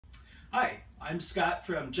Hi, I'm Scott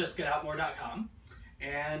from JustGetOutMore.com,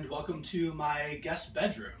 and welcome to my guest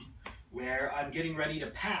bedroom where I'm getting ready to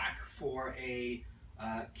pack for a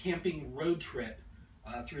camping road trip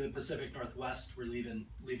through the Pacific Northwest. We're leaving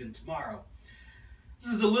tomorrow. This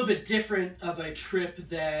is a little bit different of a trip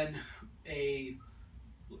than a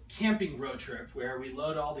camping road trip where we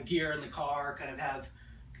load all the gear in the car, kind of have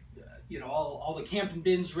all the camping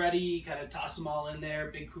bins ready, kind of toss them all in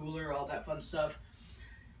there, big cooler, all that fun stuff.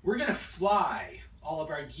 We're going to fly all of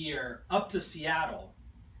our gear up to Seattle,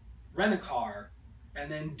 rent a car,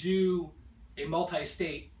 and then do a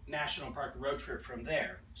multi-state national park road trip from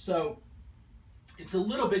there. So it's a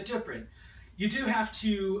little bit different. You do have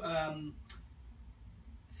to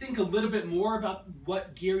think a little bit more about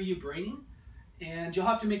what gear you bring, and you'll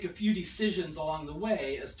have to make a few decisions along the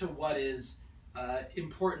way as to what is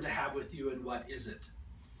important to have with you and what isn't.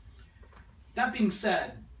 That being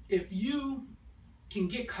said, if you can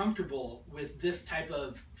get comfortable with this type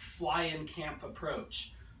of fly-in camp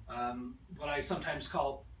approach, what I sometimes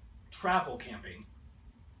call travel camping,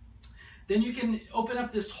 then you can open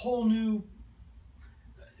up this whole new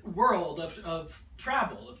world of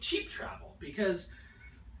travel, of cheap travel, because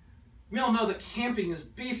we all know that camping is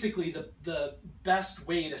basically the best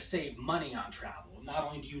way to save money on travel. Not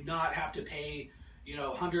only do you not have to pay,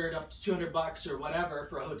 100 up to 200 bucks or whatever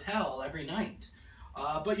for a hotel every night,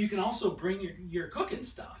 but you can also bring your cooking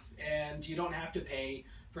stuff, and you don't have to pay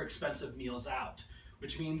for expensive meals out,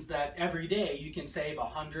 which means that every day you can save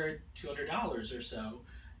 $100, $200 or so,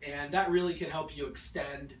 and that really can help you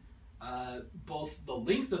extend both the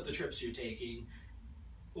length of the trips you're taking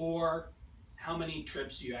or how many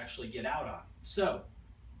trips you actually get out on. So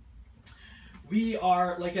we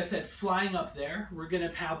are, like I said, flying up there. We're going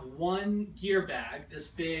to have one gear bag, this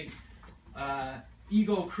big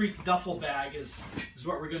Eagle Creek duffel bag is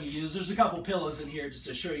what we're going to use. There's a couple pillows in here just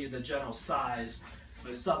to show you the general size,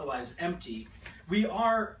 but it's otherwise empty. We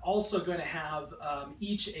are also going to have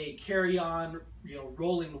each a carry-on,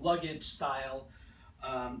 rolling luggage style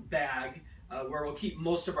bag where we'll keep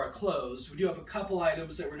most of our clothes. We do have a couple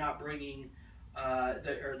items that we're not bringing,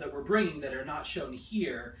 that we're bringing that are not shown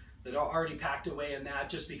here, that are already packed away in that,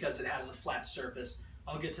 just because it has a flat surface.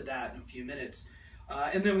 I'll get to that in a few minutes.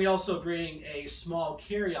 And then we also bring a small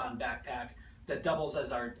carry-on backpack that doubles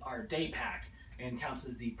as our day pack and counts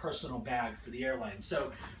as the personal bag for the airline.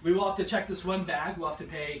 So we will have to check this one bag. We'll have to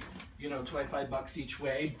pay, 25 bucks each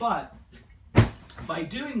way. But by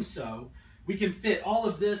doing so, we can fit all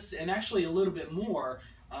of this and actually a little bit more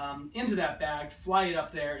into that bag, fly it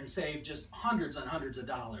up there, and save just hundreds and hundreds of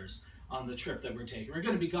dollars on the trip that we're taking. We're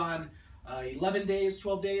going to be gone 11 days,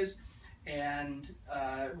 12 days, and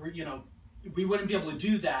we wouldn't be able to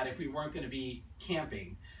do that if we weren't going to be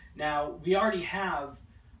camping. Now, we already have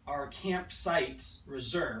our campsites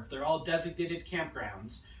reserved. They're all designated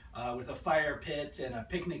campgrounds with a fire pit and a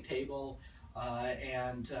picnic table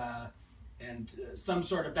and some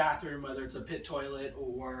sort of bathroom, whether it's a pit toilet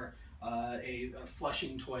or a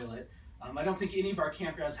flushing toilet. I don't think any of our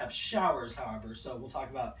campgrounds have showers, however, so we'll talk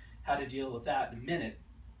about how to deal with that in a minute.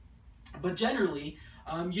 But generally,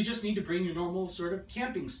 you just need to bring your normal sort of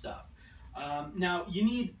camping stuff. Now, you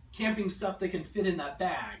need camping stuff that can fit in that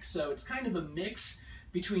bag, so it's kind of a mix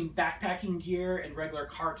between backpacking gear and regular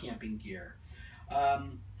car camping gear.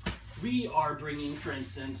 We are bringing, for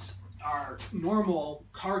instance, our normal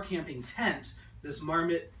car camping tent, this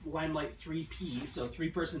Marmot Limelight 3P, so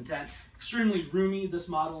 3-person tent, extremely roomy, this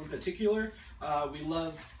model in particular. We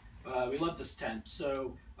love this tent,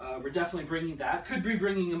 so we're definitely bringing that. Could be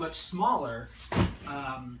bringing a much smaller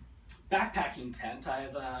backpacking tent. I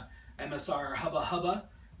have a MSR Hubba Hubba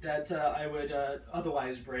that I would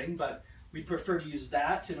otherwise bring, but we'd prefer to use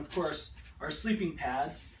that. And of course, our sleeping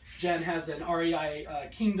pads. Jen has an REI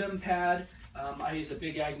Kingdom pad. I use a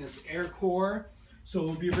Big Agnes Aircore, so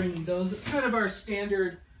we'll be bringing those. It's kind of our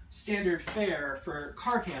standard fare for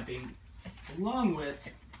car camping, along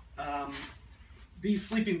with these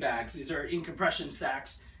sleeping bags. These are in compression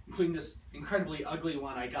sacks, including this incredibly ugly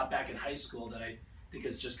one I got back in high school that I think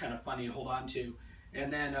is just kind of funny to hold on to.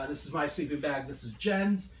 And then this is my sleeping bag. This is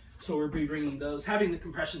Jen's, so we'll be bringing those. Having the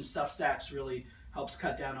compression stuff stacks really helps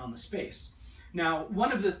cut down on the space. Now,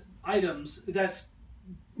 one of the items that's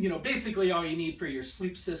basically all you need for your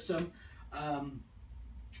sleep system.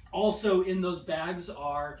 Also in those bags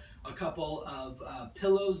are a couple of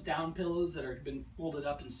pillows, down pillows that have been folded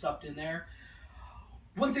up and stuffed in there.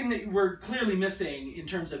 One thing that we're clearly missing in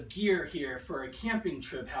terms of gear here for a camping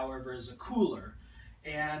trip, however, is a cooler.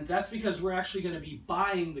 And that's because we're actually going to be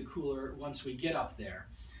buying the cooler once we get up there.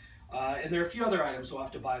 And there are a few other items we'll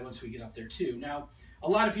have to buy once we get up there too. Now, a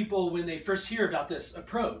lot of people, when they first hear about this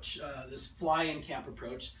approach, this fly-in camp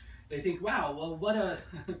approach, they think, wow, well, what a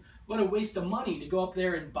what a waste of money to go up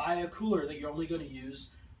there and buy a cooler that you're only going to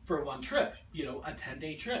use for one trip, you know, a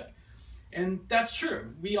 10-day trip. And that's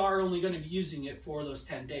true. We are only going to be using it for those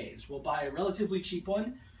 10 days. We'll buy a relatively cheap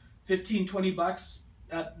one, 15, 20 bucks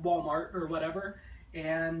at Walmart or whatever.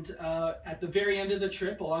 And at the very end of the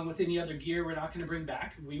trip, along with any other gear we're not going to bring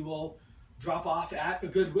back, we will drop off at a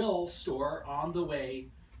Goodwill store on the way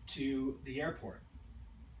to the airport.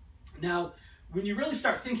 Now, when you really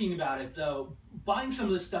start thinking about it, though, buying some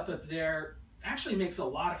of this stuff up there actually makes a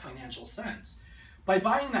lot of financial sense. By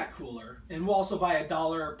buying that cooler, and we'll also buy a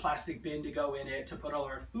 $1 plastic bin to go in it to put all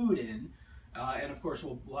our food in, and of course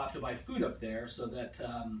we'll have to buy food up there so that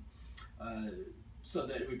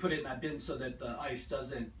we put it in that bin so that the ice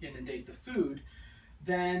doesn't inundate the food,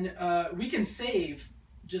 then we can save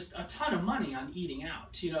just a ton of money on eating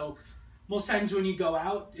out. You know, most times when you go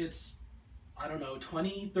out, it's, I don't know,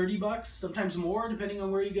 20, 30 bucks, sometimes more, depending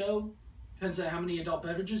on where you go. Depends on how many adult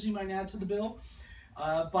beverages you might add to the bill.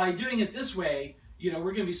 By doing it this way, you know,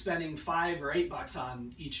 we're going to be spending $5 or $8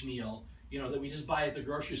 on each meal, you know, that we just buy at the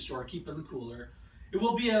grocery store, keep in the cooler. It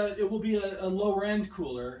will be a lower end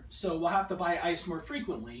cooler, so we'll have to buy ice more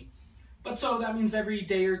frequently. But so that means every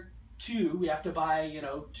day or two we have to buy, you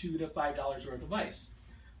know, $2 to $5 worth of ice.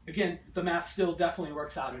 Again, the math still definitely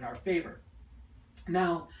works out in our favor.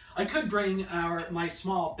 Now, I could bring my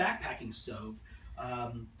small backpacking stove,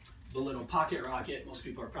 the little Pocket Rocket most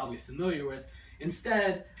people are probably familiar with.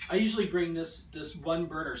 Instead, I usually bring this one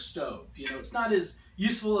burner stove. You know, it's not as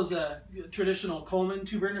useful as a traditional Coleman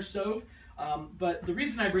 2-burner stove, but the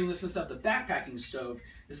reason I bring this instead of the backpacking stove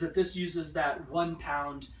is that this uses that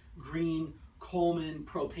 1-pound green Coleman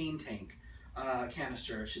propane tank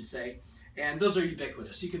canister, I should say. And those are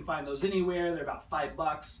ubiquitous. You can find those anywhere. They're about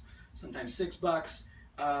 $5, sometimes $6.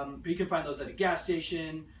 But you can find those at a gas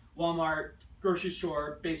station, Walmart, grocery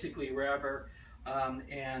store, basically wherever.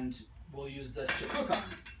 And we'll use this to cook on.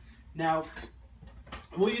 Now,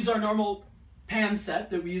 we'll use our normal pan set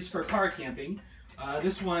that we use for car camping.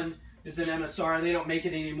 This one is an MSR. They don't make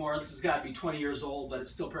it anymore. This has got to be 20 years old, but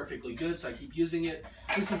it's still perfectly good, so I keep using it.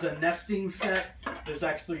 This is a nesting set. There's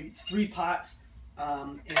actually 3 pots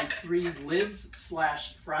and 3 lids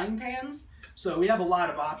 / frying pans. So we have a lot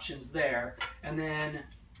of options there. And then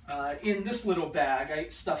in this little bag, I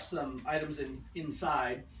stuffed some items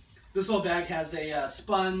inside. This little bag has a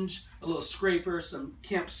sponge, a little scraper, some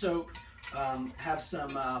camp soap, have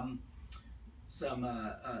some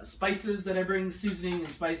spices that I bring, seasoning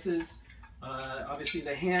and spices. Obviously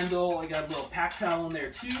the handle, I got a little pack towel in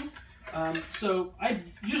there too. So I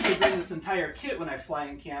usually bring this entire kit when I fly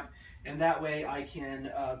in camp, and that way I can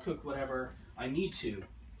cook whatever I need to.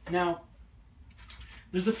 Now,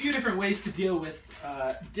 there's a few different ways to deal with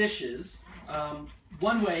dishes.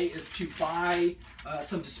 One way is to buy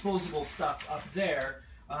some disposable stuff up there.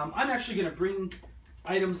 I'm actually going to bring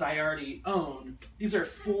items I already own. These are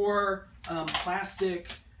 4 plastic,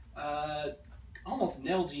 almost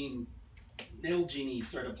nail genie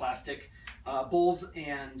sort of plastic bowls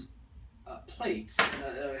and plates.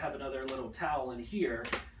 I have another little towel in here.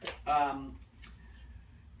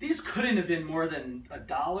 These couldn't have been more than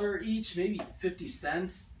 $1 each, maybe 50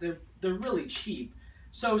 cents. They're really cheap.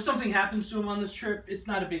 So if something happens to them on this trip, it's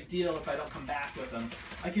not a big deal if I don't come back with them.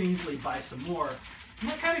 I can easily buy some more. And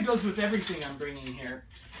that kind of goes with everything I'm bringing here.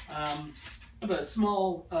 I have a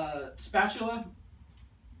small spatula.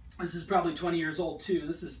 This is probably 20 years old too.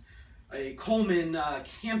 This is a Coleman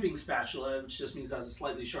camping spatula, which just means it has a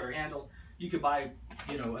slightly shorter handle. You could buy,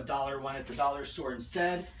 you know, a $1 one at the dollar store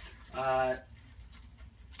instead.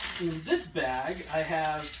 In this bag, I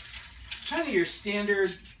have kind of your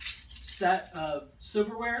standard set of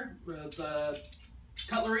silverware,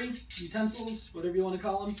 cutlery, utensils, whatever you want to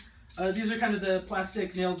call them. These are kind of the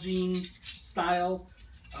plastic Nalgene style.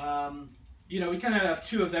 You know, we kind of have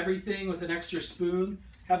 2 of everything with an extra spoon.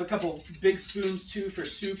 Have a couple big spoons too for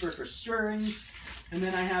soup or for stirring. And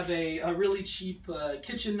then I have a really cheap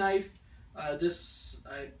kitchen knife. This,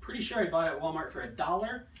 I'm pretty sure I bought at Walmart for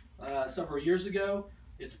 $1 several years ago.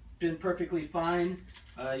 It's been perfectly fine.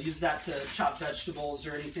 Use that to chop vegetables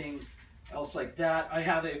or anything else like that. I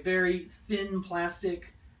have a very thin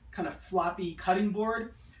plastic kind of floppy cutting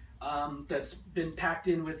board that's been packed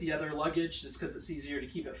in with the other luggage just because it's easier to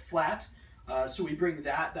keep it flat. So we bring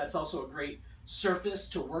that. That's also a great surface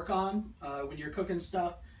to work on when you're cooking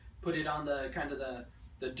stuff. Put it on the kind of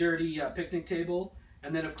the dirty picnic table.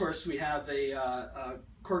 And then of course we have a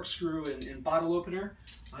corkscrew and bottle opener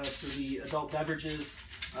for the adult beverages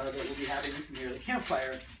that we'll be having near the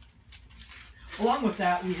campfire. Along with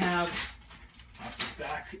that, we have toss this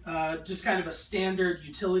back. Just kind of a standard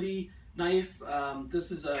utility knife.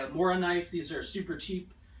 This is a Mora knife. These are super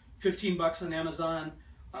cheap, 15 bucks on Amazon.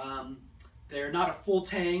 They're not a full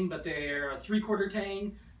tang, but they're a 3/4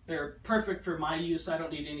 tang. They're perfect for my use. I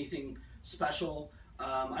don't need anything special.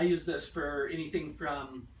 I use this for anything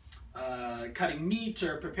from cutting meat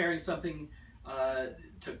or preparing something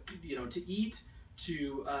to eat,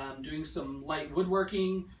 to doing some light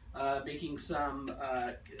woodworking, making some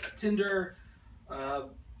tinder,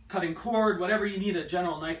 cutting cord, whatever you need a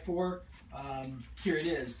general knife for. Here it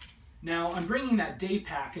is. Now I'm bringing that day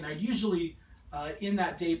pack, and I usually in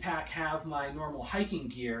that day pack have my normal hiking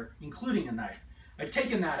gear, including a knife. I've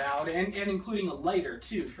taken that out, and including a lighter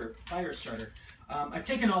too for fire starter. I've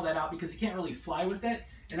taken all that out because you can't really fly with it,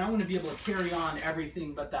 and I want to be able to carry on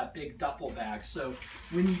everything but that big duffel bag. So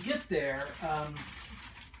when you get there,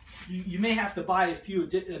 you may have to buy a few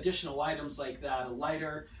additional items like that: a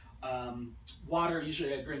lighter, water.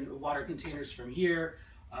 Usually I bring water containers from here,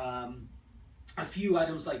 a few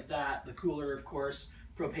items like that, the cooler, of course,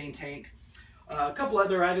 propane tank. A couple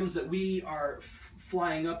other items that we are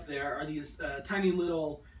flying up there are these tiny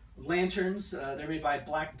little lanterns. They're made by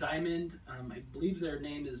Black Diamond. I believe their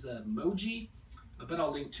name is Moji, but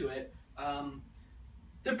I'll link to it.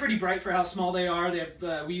 They're pretty bright for how small they are. They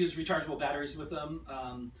have, we use rechargeable batteries with them,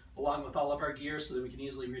 along with all of our gear, so that we can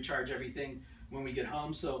easily recharge everything when we get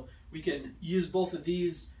home. So we can use both of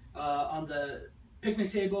these on the picnic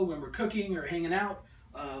table when we're cooking or hanging out.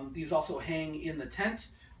 These also hang in the tent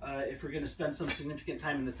if we're going to spend some significant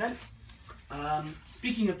time in the tent.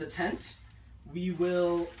 Speaking of the tent, we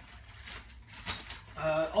will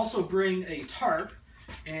also bring a tarp,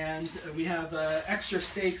 and we have extra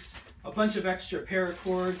stakes, a bunch of extra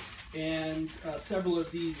paracord, and several of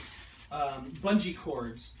these bungee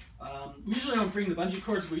cords. We usually don't bring the bungee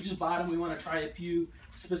cords, but we just bought them. We want to try a few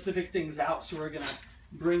specific things out, so we're going to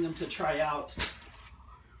bring them to try out.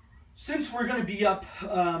 Since we're going to be up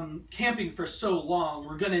camping for so long,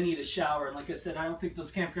 we're going to need a shower. And like I said, I don't think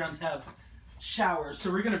those campgrounds have showers,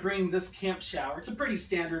 so we're going to bring this camp shower. It's a pretty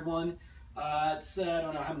standard one. It's I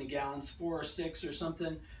don't know how many gallons, 4 or 6 or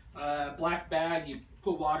something. Black bag, you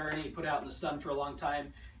put water in it, you put it out in the sun for a long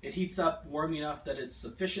time. It heats up warm enough that it's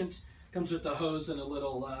sufficient. Comes with a hose and a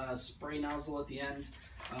little spray nozzle at the end.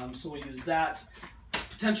 So we'll use that.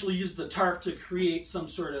 Potentially use the tarp to create some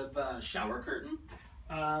sort of shower curtain.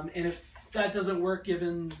 And if that doesn't work,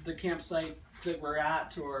 given the campsite that we're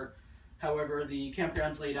at, or however the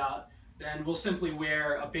campground's laid out, then we'll simply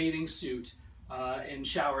wear a bathing suit and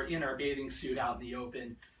shower in our bathing suit out in the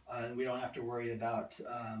open. And we don't have to worry about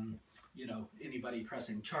anybody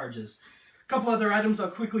pressing charges. A couple other items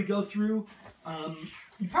I'll quickly go through.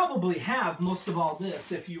 You probably have most of all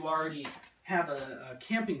this if you already have a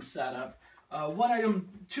camping setup. One item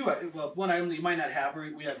that you might not have,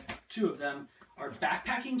 or we have 2 of them, are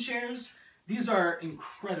backpacking chairs. These are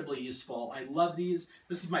incredibly useful. I love these.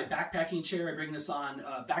 This is my backpacking chair. I bring this on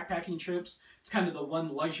backpacking trips. It's kind of the one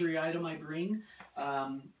luxury item I bring.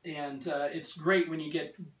 It's great when you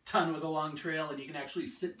get done with a long trail and you can actually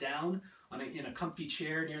sit down in a comfy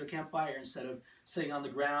chair near the campfire instead of sitting on the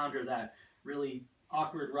ground or that really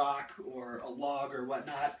awkward rock or a log or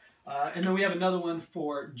whatnot. And then we have another one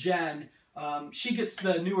for Jen. She gets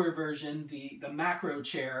the newer version, the macro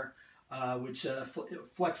chair, which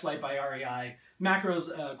FlexLight by REI.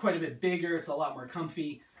 Macro's quite a bit bigger. It's a lot more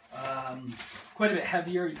comfy, quite a bit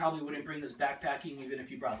heavier. You probably wouldn't bring this backpacking even if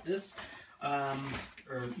you brought this,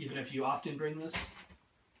 or even if you often bring this.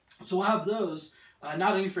 So we'll have those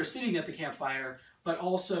not only for sitting at the campfire, but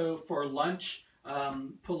also for lunch.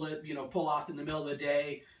 Pull off in the middle of the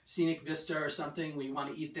day, scenic vista or something. We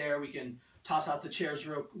want to eat there. We can toss out the chairs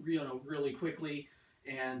really quickly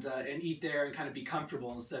and eat there and kind of be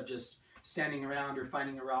comfortable instead of just standing around or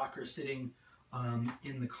finding a rock or sitting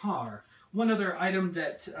in the car. One other item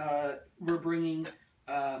that we're bringing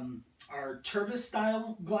are Tervis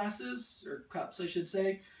style glasses, or cups I should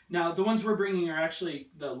say. Now the ones we're bringing are actually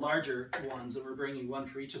the larger ones, and we're bringing one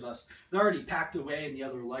for each of us. They're already packed away in the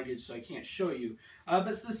other luggage, so I can't show you. But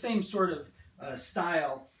it's the same sort of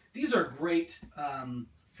style. These are great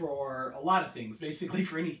for a lot of things, basically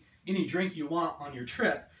for any drink you want on your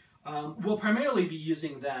trip. We'll primarily be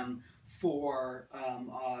using them for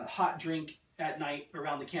a hot drink at night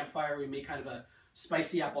around the campfire. We make kind of a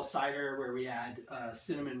spicy apple cider where we add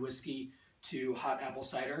cinnamon whiskey to hot apple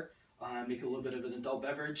cider. Make a little bit of an adult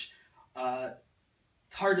beverage.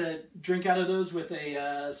 It's hard to drink out of those with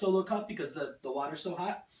a solo cup because the water's so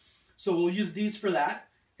hot. So we'll use these for that.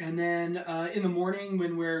 And then in the morning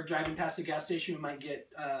when we're driving past the gas station, we might get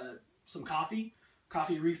some coffee.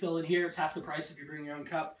 coffee refill in here. It's half the price if you bring your own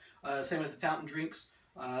cup. Same with the fountain drinks.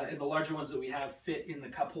 And the larger ones that we have fit in the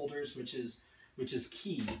cup holders, which is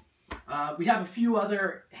key. We have a few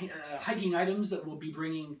other hiking items that we'll be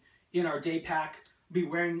bringing in our day pack. We'll be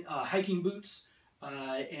wearing hiking boots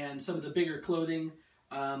and some of the bigger clothing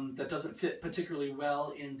that doesn't fit particularly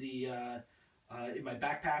well in my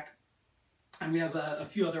backpack. And we have a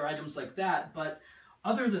few other items like that. But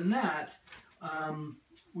other than that,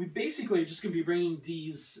 we basically are just going to be bringing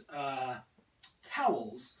these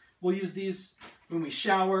towels. We'll use these when we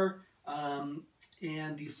shower,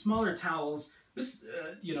 and these smaller towels, this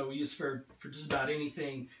we use for just about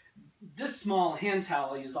anything. This small hand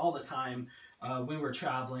towel I use all the time when we're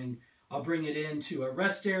traveling. I'll bring it into a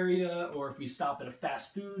rest area, or if we stop at a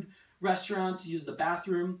fast food restaurant to use the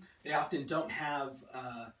bathroom, they often don't have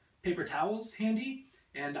paper towels handy,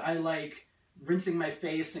 and I like rinsing my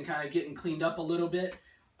face and kind of getting cleaned up a little bit.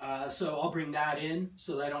 So I'll bring that in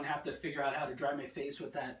so that I don't have to figure out how to dry my face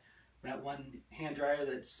with that one hand dryer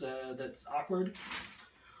that's awkward.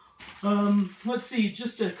 Let's see,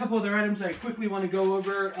 just a couple other items I quickly want to go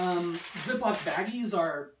over. Ziploc baggies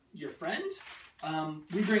are your friend.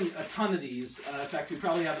 We bring a ton of these. In fact, we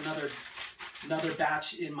probably have another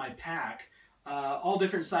batch in my pack. All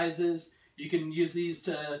different sizes. You can use these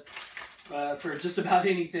for just about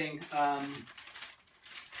anything.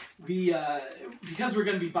 Because we're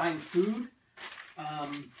going to be buying food,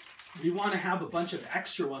 we want to have a bunch of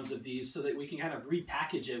extra ones of these so that we can kind of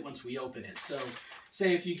repackage it once we open it. So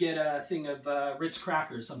say if you get a thing of Ritz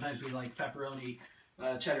crackers, sometimes we like pepperoni,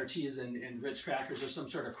 cheddar cheese, and Ritz crackers, or some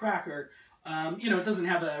sort of cracker. It doesn't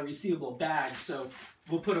have a resealable bag, so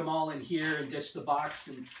we'll put them all in here and ditch the box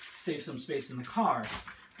and save some space in the car.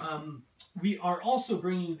 We are also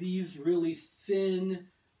bringing these really thin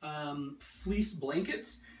fleece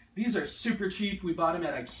blankets. These are super cheap. We bought them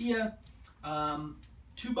at IKEA.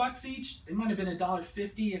 $2 each. It might have been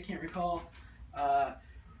 $1.50. I can't recall.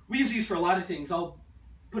 We use these for a lot of things. I'll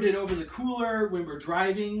put it over the cooler when we're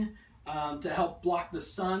driving to help block the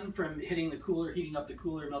sun from hitting the cooler, heating up the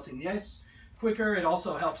cooler, melting the ice quicker. It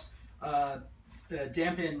also helps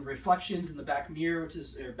dampen reflections in the back mirror,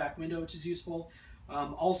 or back window, which is useful.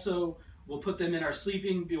 Also, we'll put them in our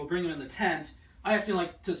we'll bring them in the tent. I often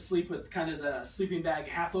like to sleep with kind of the sleeping bag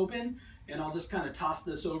half open, and I'll just kind of toss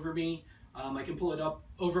this over me. I can pull it up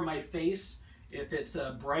over my face if it's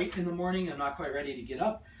bright in the morning, I'm not quite ready to get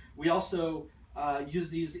up. We also use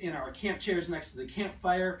these in our camp chairs next to the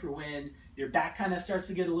campfire for when your back kind of starts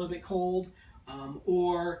to get a little bit cold,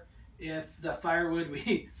 or if the firewood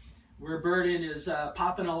we're burning is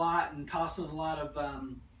popping a lot and tossing a lot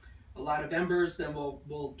of embers, then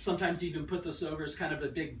we'll sometimes even put this over as kind of a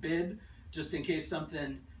big bib, just in case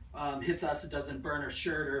something hits us, it doesn't burn our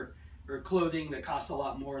shirt or clothing that costs a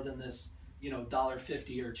lot more than this,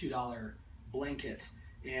 $1.50 or $2 blanket.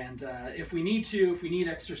 And if we need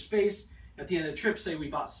extra space at the end of the trip, say we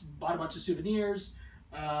bought a bunch of souvenirs,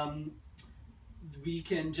 we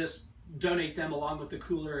can just donate them along with the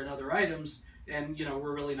cooler and other items, and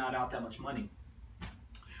we're really not out that much money.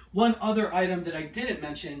 One other item that I didn't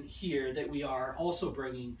mention here that we are also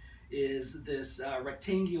bringing is this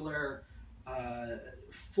rectangular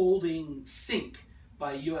folding sink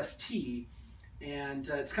by UST, and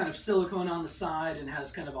it's kind of silicone on the side and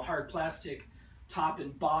has kind of a hard plastic top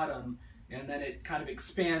and bottom, and then it kind of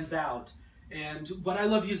expands out. And what I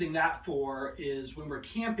love using that for is when we're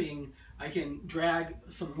camping, I can drag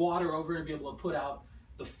some water over and be able to put out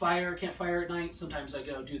the campfire at night. Sometimes I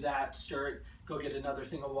go do that, stir it, go get another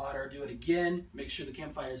thing of water, do it again, make sure the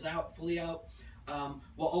campfire is fully out.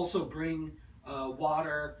 We'll also bring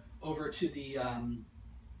water over to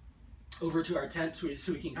our tent so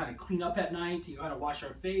we can kind of clean up at night. You kind of wash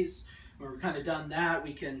our face. When we're kind of done that,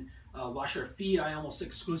 we can wash our feet. I almost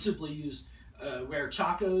exclusively wear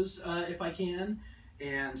Chacos if I can,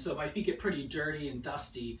 and so my feet get pretty dirty and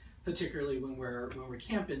dusty, particularly when we're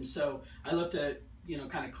camping. So I love to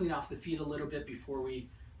kind of clean off the feet a little bit before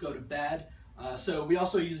we go to bed. So we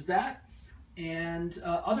also use that, and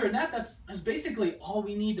other than that, that's basically all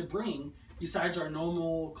we need to bring besides our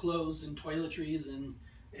normal clothes and toiletries and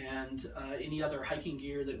any other hiking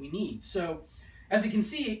gear that we need. So as you can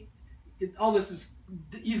see, all this is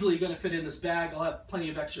easily going to fit in this bag. I'll have plenty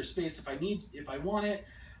of extra space if I want it.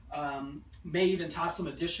 May even toss some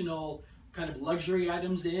additional kind of luxury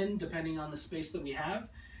items in depending on the space that we have.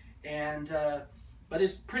 And but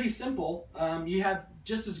it's pretty simple. You have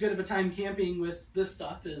just as good of a time camping with this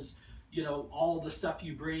stuff as all the stuff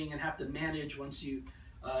you bring and have to manage once you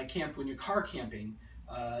camp when you're car camping,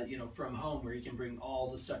 from home, where you can bring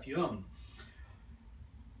all the stuff you own.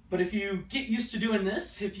 But if you get used to doing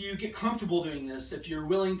this, if you get comfortable doing this, if you're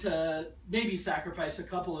willing to maybe sacrifice a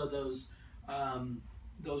couple of those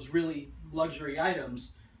really luxury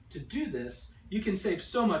items to do this, you can save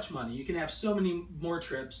so much money. You can have so many more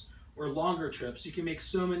trips or longer trips. You can make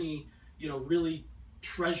so many, really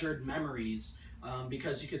treasured memories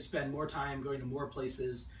because you could spend more time going to more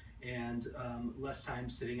places and less time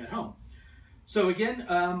sitting at home. So again,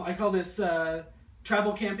 I call this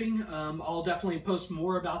travel camping. I'll definitely post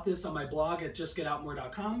more about this on my blog at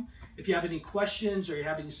justgetoutmore.com. If you have any questions or you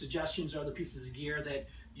have any suggestions or other pieces of gear that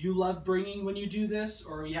you love bringing when you do this,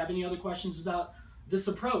 or you have any other questions about this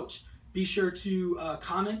approach, be sure to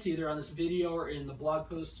comment either on this video or in the blog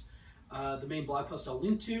post, the main blog post I'll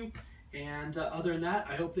link to. And other than that,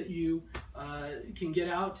 I hope that you can get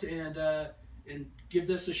out and give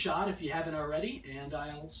this a shot if you haven't already, and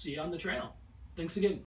I'll see you on the trail. Thanks again.